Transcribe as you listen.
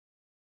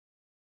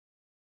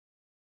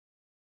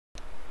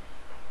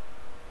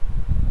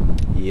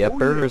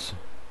Yepers.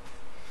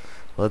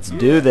 Let's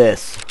do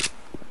this.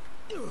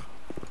 These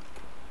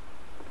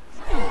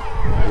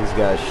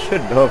guys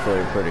should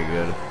hopefully be pretty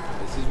good.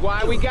 This is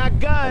why we got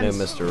guns. I know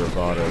Mr.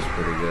 Ravato's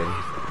pretty good.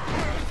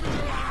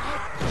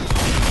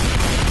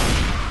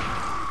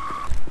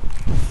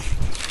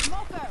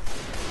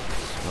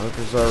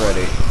 Smokers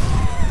already.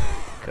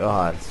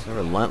 God, it's so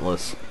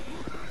relentless.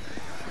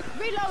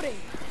 Reloading.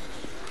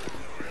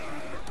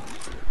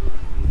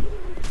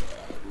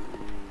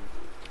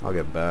 I'll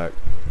get back.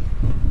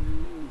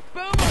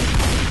 Boomer.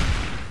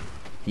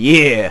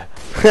 Yeah!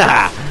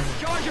 Ha!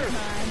 Charger.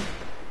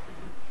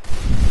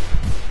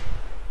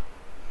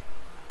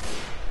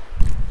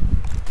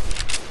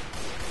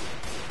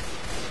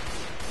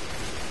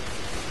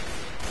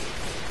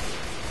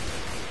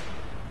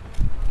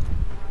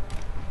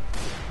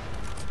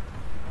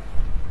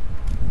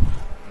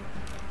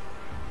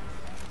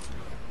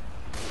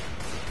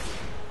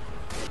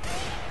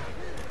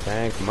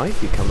 Tank might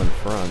be coming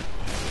front.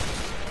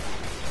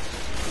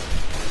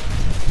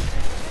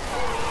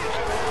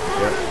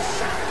 Yep.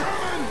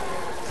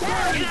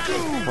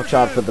 Watch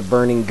out for the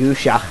burning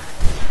Gusha.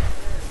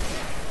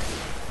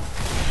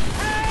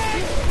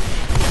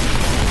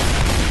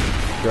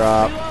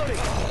 Drop.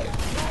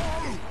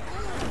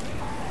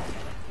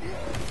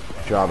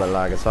 Drop it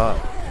like it's hot.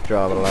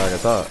 Drop it like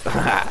it's hot.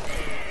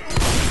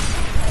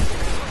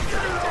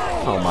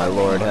 Oh my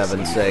lord,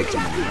 heaven's sake.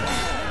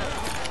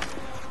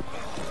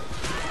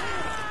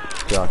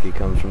 Jockey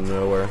comes from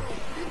nowhere.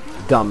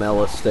 Dumb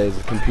Ellis stays,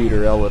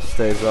 computer Ellis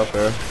stays up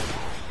there.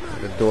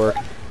 Like a dork.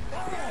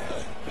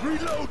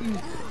 Reloading.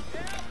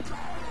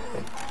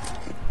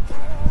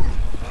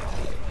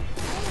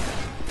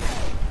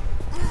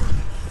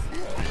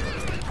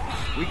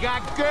 We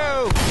got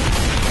go.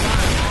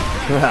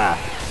 Yeah.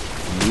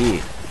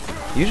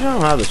 Usually I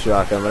don't have the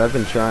shotgun, but I've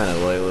been trying it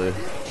lately.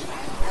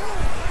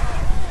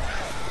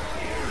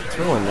 It's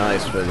really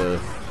nice for the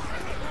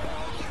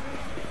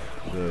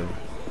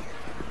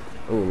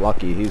oh,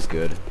 Lucky, he's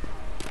good. Hey,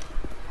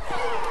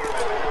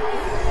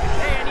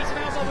 I need some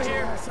help over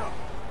here.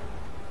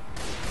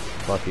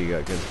 Lucky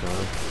got good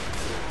time.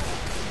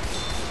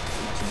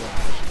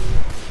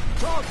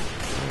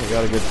 We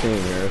got a good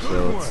team here,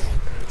 so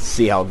let's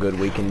see how good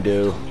we can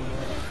do.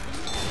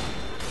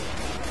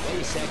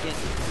 Wait a second.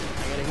 I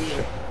gotta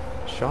heal.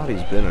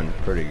 Shotty's been in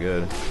pretty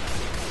good.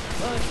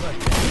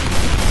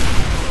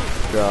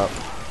 Drop.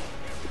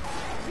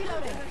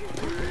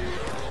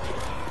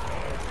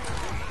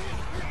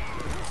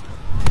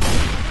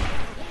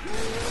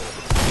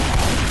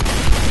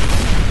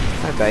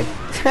 Bye.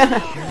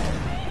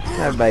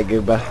 Bye,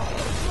 Gooba.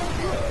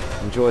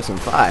 Enjoy some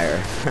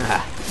fire.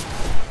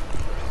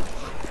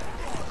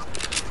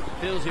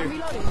 Bill's here.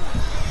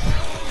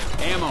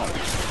 Ammo.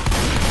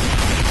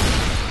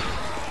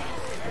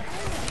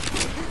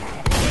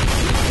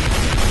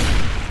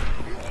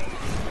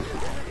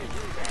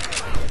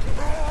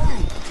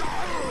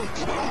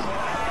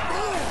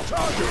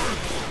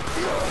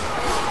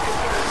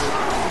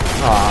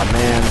 Aw,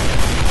 man.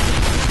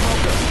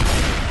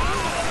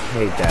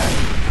 Hate that.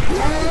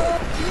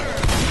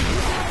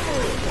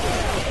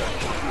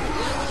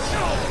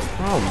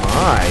 Oh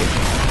my.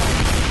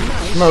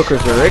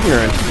 Smokers are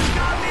ignorant.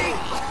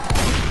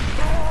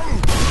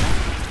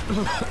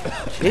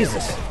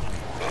 Jesus.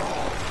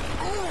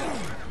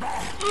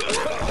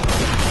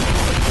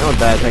 The only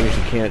bad thing is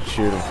you can't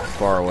shoot them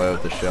far away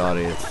with the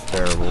shotty. It's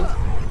terrible.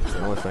 It's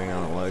the only thing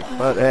I don't like.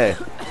 But hey,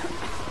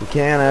 you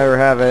can't ever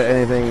have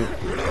anything. You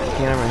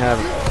can't ever have.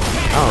 I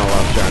don't know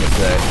what I'm trying to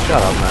say.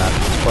 Shut up, Matt.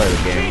 Just play the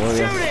game, will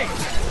you?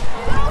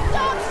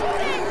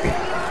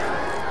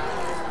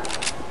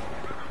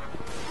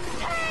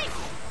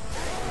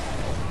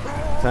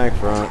 Tank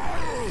front.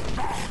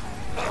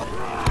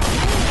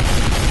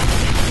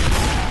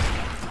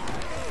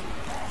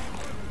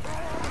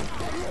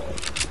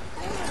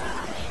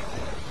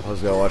 I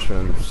was gonna watch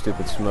them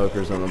stupid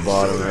smokers on the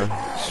bottom there.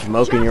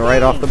 Smoking you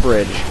right off the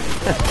bridge.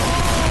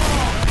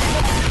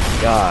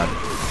 God.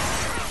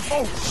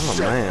 Oh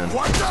man.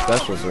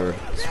 Specials are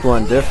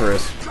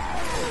splendiferous.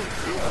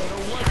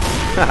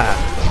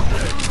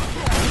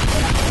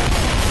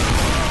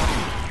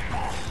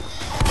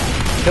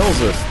 Kills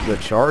the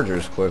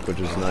chargers quick, which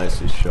is nice,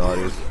 these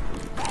shotties.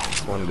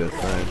 That's one good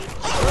thing.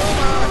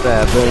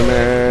 That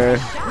boomer.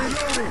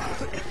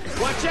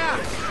 Watch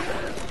out.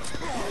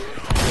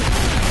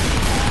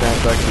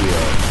 Sounds like you.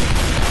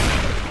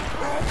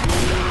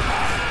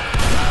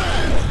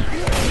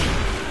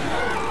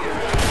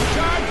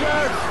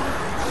 Charger.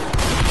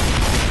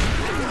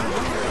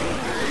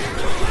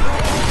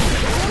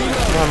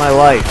 Get on my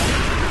light,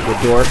 you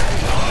dork.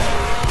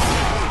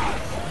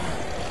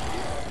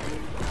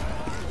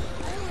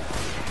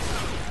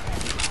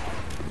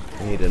 I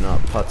need to not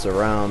putz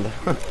around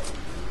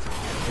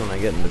when I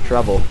get into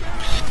trouble.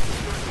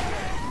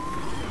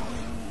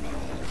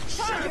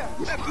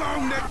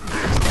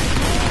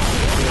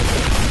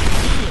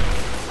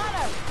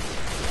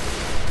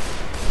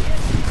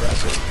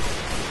 Impressive.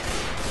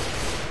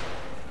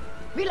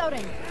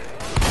 Reloading.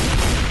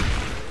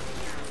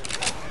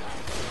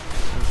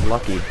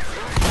 Lucky.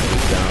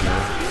 He's down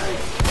there.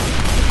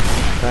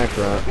 Tank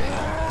front.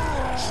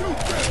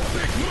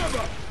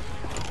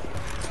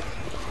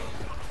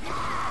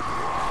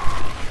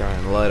 Try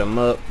and light him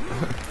up.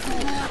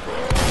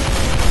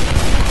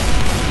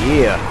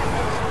 Yeah.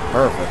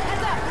 Perfect.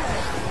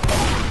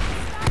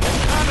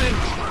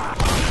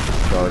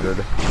 Chartered.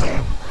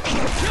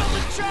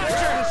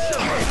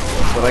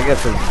 That's what I get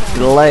for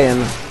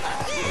delaying.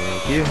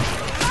 Thank you.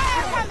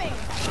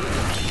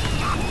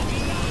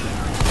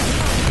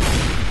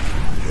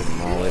 Good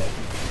molly.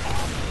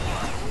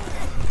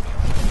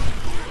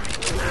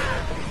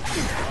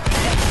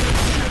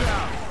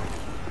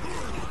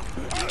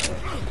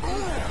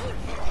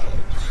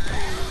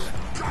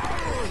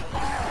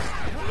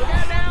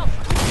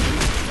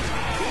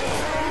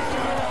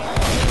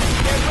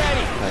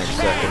 Thanks,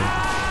 second.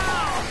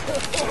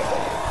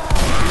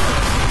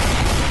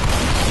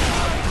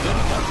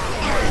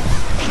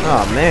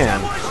 Oh man,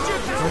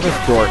 where'd this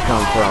door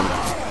come from?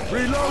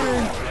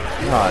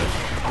 God,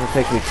 it'll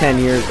take me 10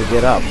 years to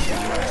get up.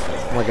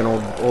 I'm like an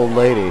old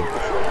lady.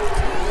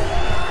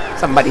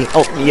 Somebody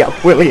help me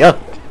up, will ya?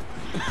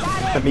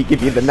 Let me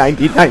give you the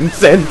 99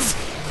 cents.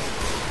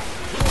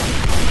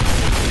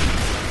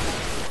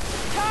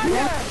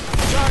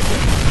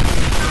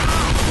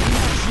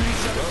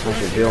 I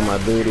should heal my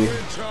booty.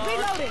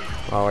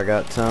 Oh, I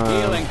got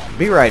time.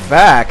 Be right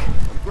back.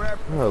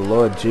 Oh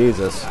Lord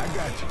Jesus.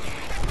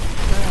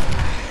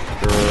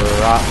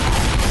 Drop.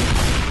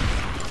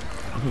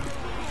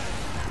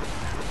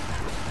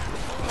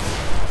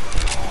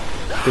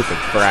 Stupid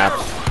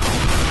craps.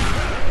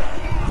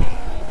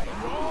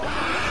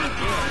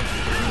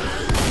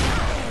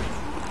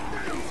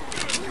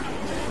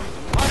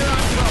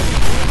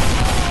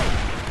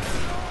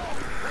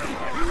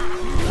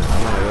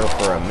 I'm gonna go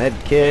for a med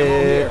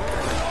kit.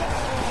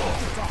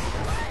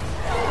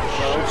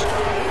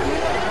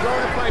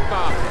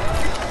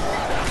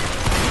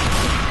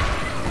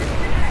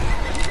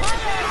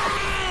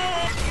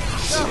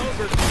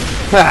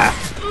 Ha!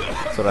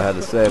 That's what I had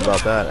to say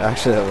about that.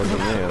 Actually, that wasn't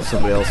me. It was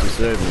somebody else who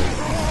saved me.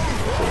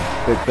 So,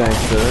 big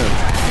thanks to them.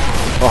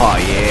 Oh,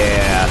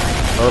 yeah.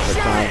 Perfect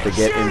time to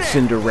get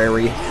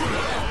incendiary.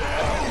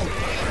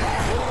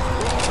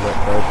 Let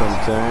both them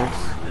tanks.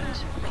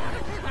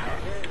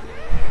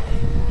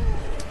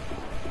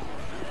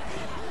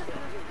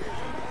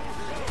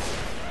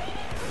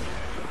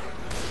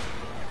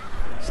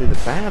 See, the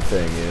bad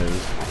thing is,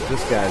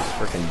 this guy's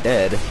freaking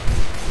dead.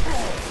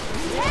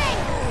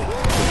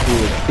 He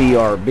was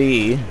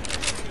BRB.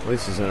 At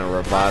least he's in a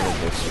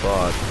revivable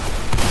spot.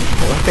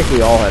 Well, I think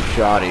we all have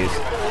shotties.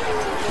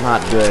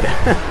 Not good.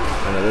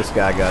 I know this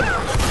guy got... I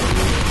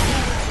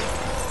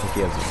think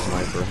he has a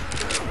sniper.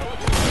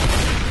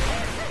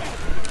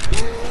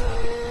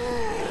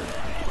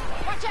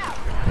 Watch out.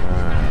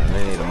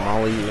 They need a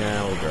molly.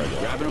 Yeah, we'll grab that.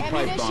 Grabbing a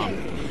pipe bomb.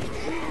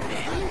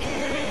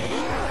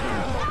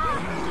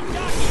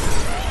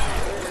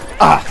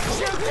 Ah!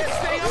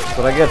 That's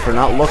what I get for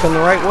not looking the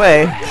right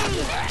way.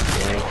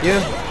 Thank you.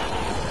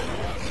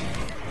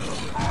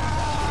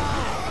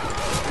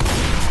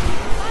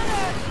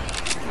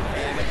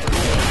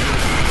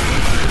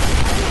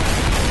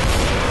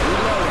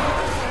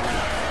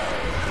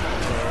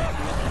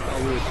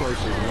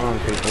 Come on,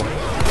 people.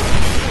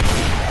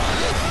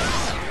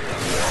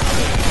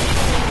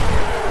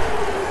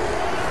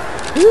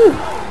 Woo!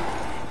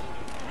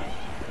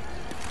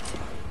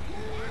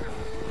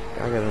 I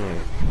got in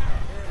here.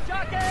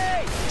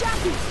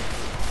 Jockey.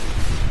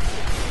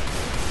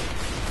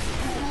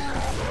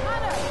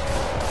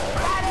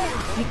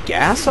 Any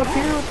gas up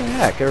here? What the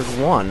heck? There's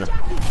one.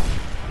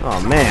 Oh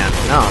man,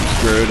 now I'm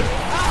screwed.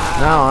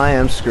 Now I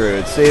am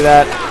screwed. See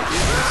that?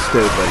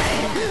 Stupid.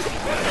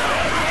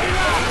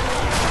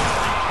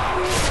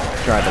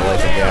 Tried to light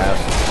the gas.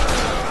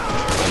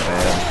 Not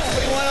bad.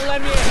 You want to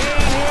lend me a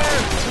hand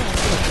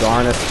here?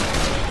 Darn it. I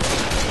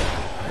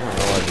don't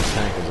realize the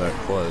tank is that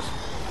close.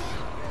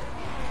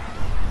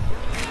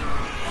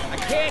 I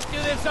can't do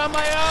this on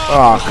my own.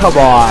 Oh, come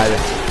on.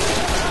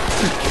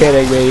 You're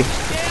kidding me.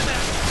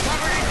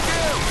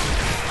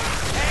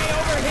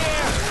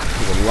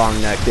 He's a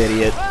long-necked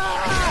idiot.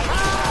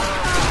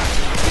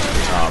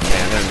 Oh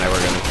man, they're never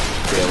gonna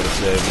be able to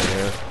save me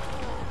here.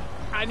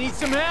 I need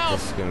some help.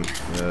 This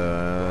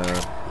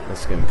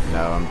is gonna,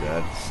 no, I'm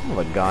dead. Son of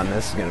a gun,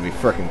 this is gonna be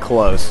freaking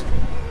close.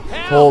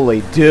 Help.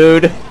 Holy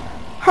dude.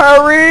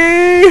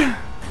 Hurry!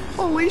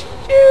 Holy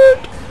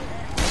shit!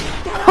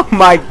 Oh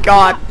my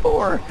god,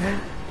 poor.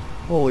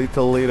 Holy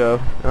Toledo.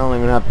 I don't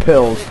even have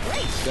pills.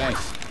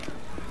 Thanks.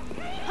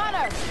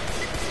 Hunter.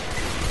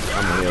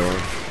 I'm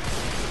healing.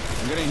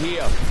 I'm gonna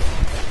heal.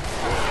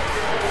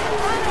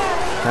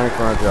 Tank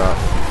front drop.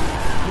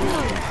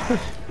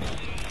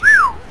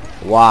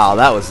 Wow,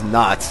 that was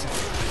nuts.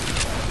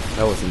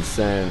 That was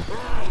insane.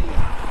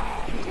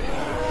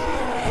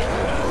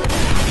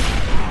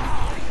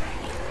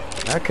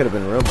 That could have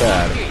been real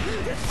bad.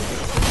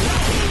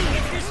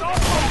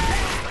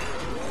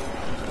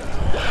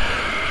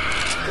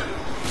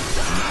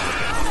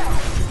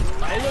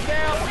 Hey, look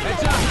out!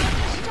 Heads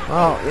up!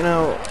 Well, you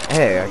know,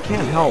 hey, I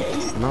can't help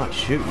not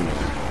shooting him.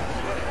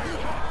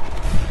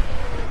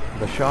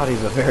 The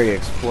shotty's a very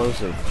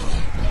explosive.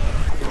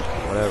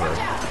 Whatever.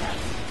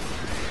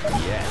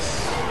 Yes.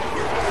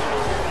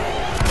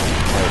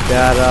 Light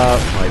that up,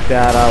 light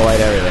that up,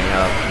 light everything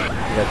up.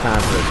 You got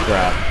time for this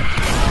crap.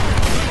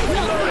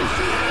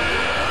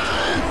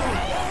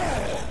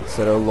 I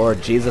said, oh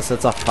Lord Jesus,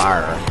 it's a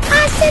fire.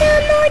 I said, oh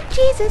Lord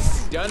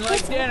Jesus. Done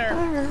like dinner. I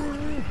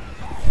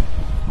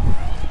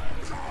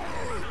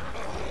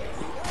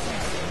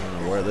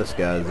don't know where this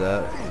guy's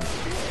at.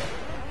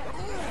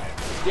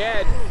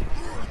 Dead.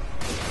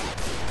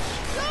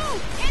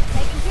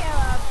 Taken care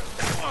of.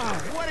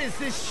 What is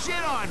this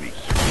shit on me?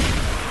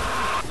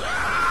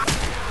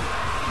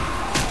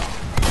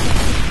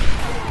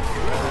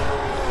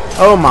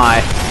 Oh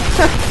my!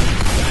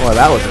 Well,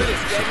 that was a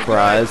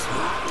surprise.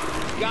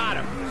 Got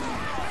him.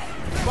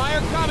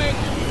 Fire coming.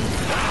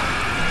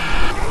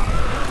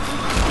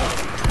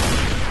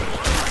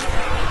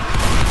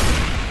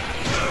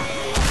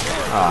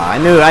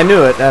 I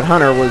knew it. That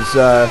hunter was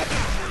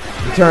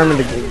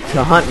determined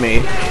to hunt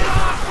me.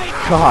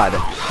 God,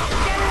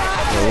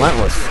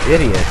 relentless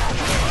idiot.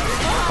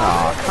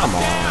 Oh, come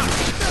on.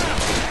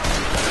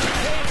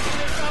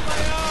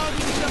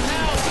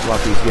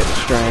 Lucky's getting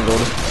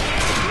strangled.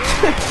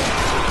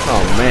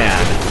 Oh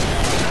man,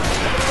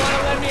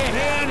 Lend me a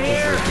hand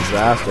this here. is a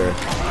disaster.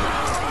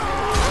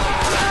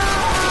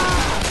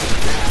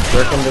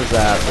 Frickin'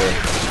 disaster.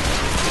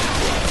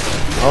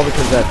 All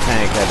because that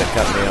tank had to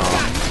cut me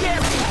off.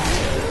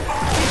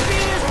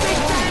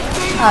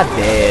 I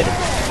did.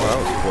 Well, that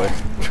was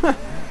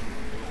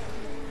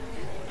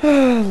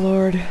quick.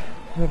 Lord,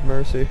 have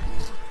mercy.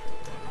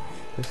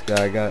 This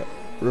guy got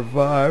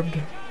revived.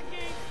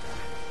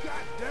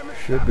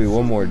 Should be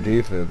one more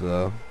defib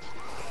though.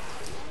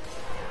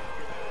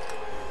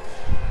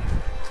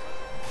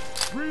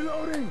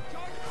 Reloading.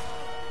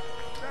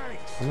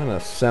 I'm in a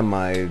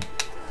semi-decent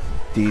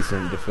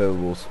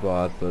defibable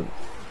spot, but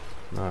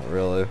not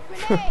really.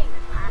 Grenade.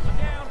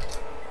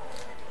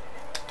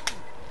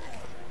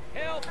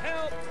 Help,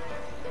 help.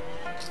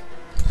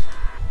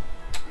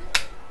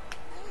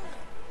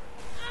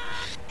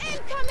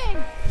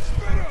 Incoming.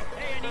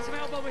 Hey, I need some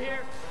help over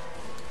here.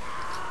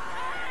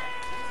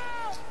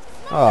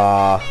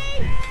 Aww.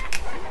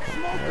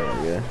 There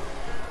we go.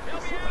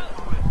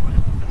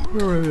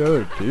 Where are the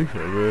other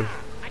defib is?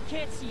 I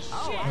can't see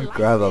shit.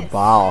 Grab a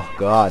ball,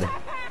 God.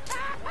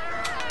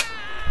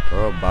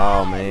 Throw a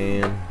ball,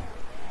 man.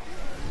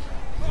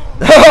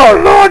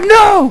 Oh Lord,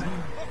 no!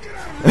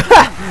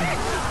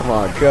 Come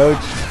on,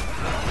 coach.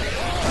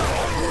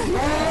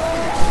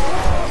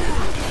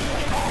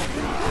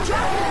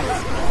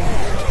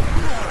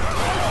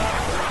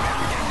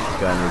 This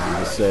guy needs to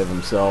just save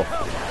himself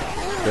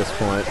at this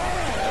point.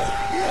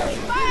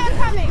 Fire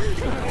coming.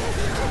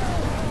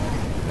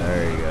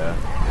 There you go.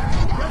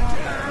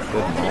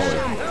 Good moly.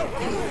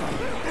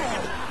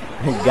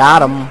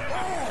 Got him.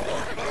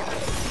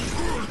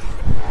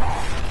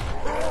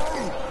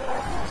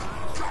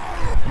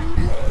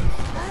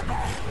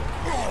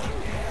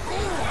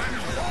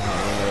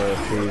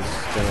 He's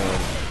gonna.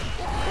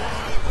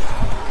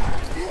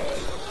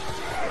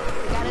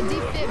 Got a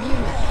defib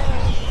unit.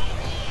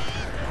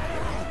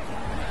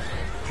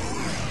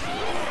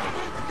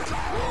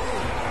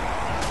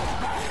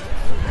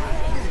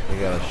 We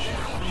got a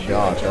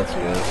shot, that's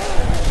good.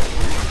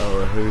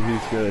 Oh, who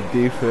he's gonna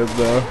defib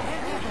though.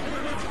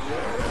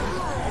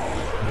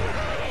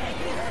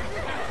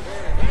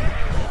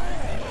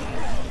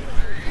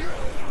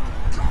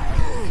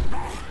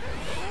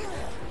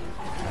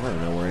 I don't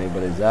know where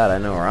anybody's at. I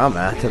know where I'm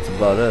at. That's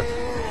about it.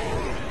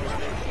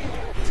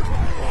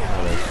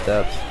 Oh, there's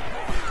steps.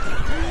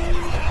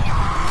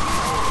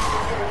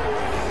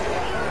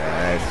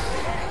 Alright.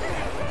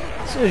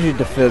 As soon as you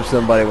defib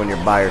somebody when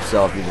you're by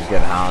yourself, you just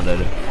get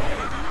hounded.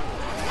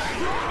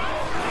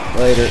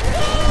 Later.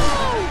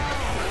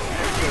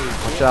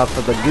 Watch out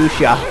for the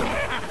Gusha.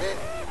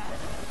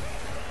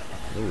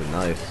 Ooh,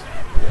 nice.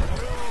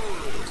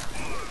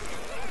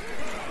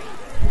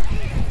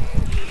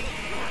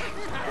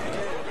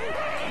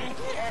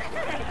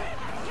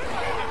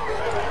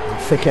 I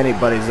don't think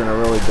anybody's in a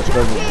really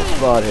defensible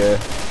spot here.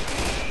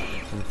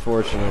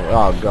 Unfortunately.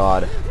 Oh,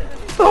 God.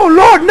 Oh,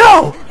 Lord,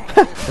 no!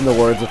 In the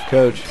words of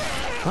Coach.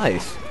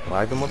 Nice.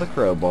 Whacked him with a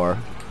crowbar.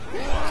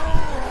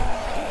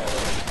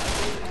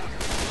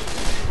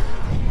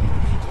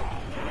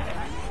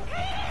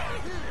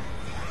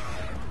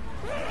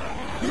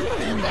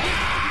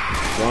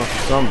 Going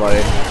for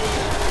somebody.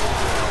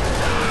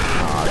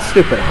 Aw,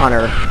 stupid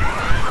hunter.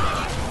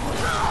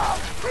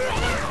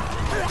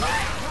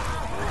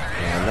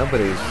 Yeah,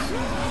 nobody's...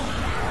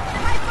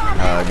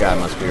 the guy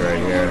must be right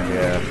here.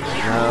 Yeah.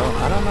 No,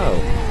 I don't know.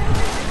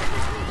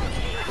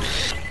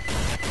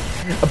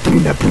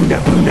 Boona, boona,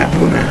 boona,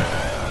 boona.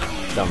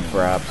 Dumb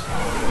fraps.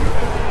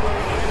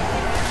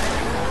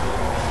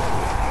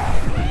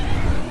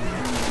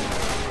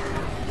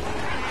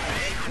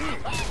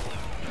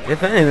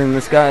 If anything,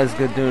 this guy is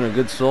doing a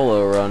good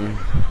solo run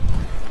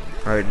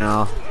right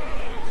now.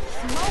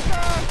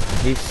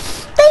 He's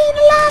staying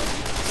alive!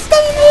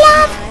 Staying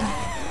alive!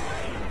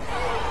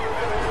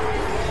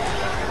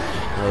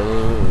 Oh,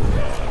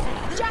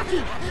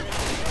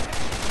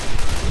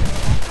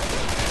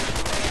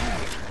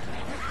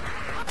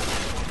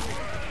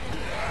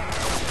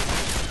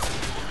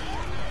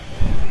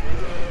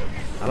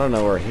 I don't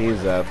know where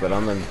he's at, but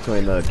I'm in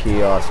between the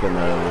kiosk and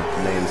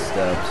the main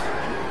steps.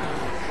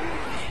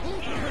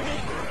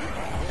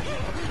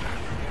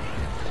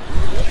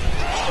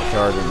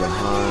 Charger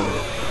behind.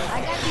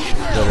 I got these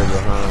too. Double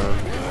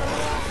behind.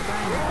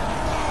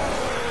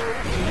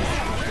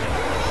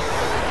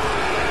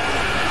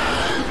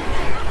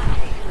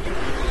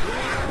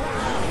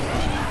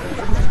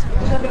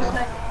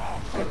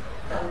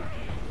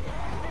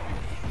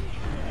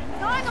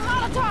 Throwing a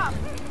Molotov.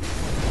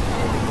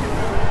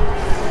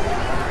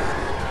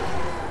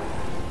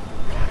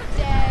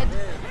 Dead.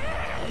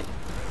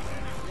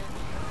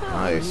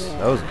 Nice.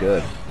 That was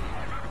good.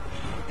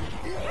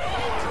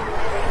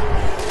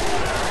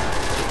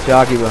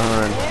 Jockey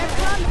behind. Here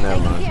comes Never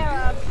taken mind. care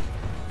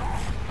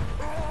of.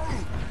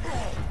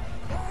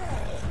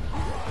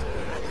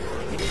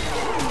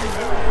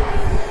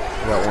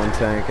 Got one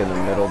tank in the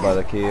middle by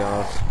the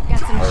kiosk. Got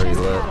some Already chest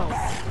lit.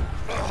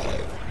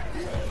 battles.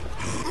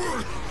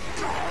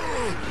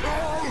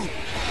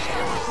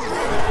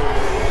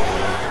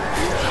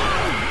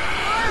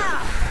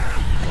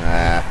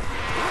 Ah.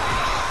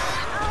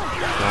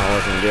 That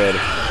wasn't good.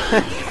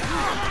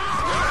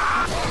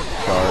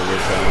 Charger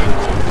coming.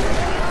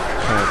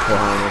 Tank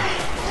behind me.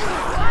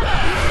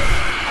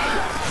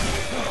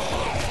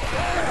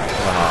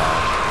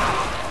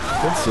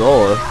 Good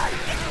solo.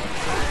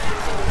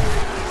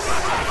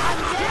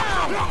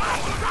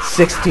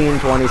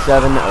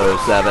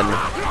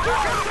 16:27:07.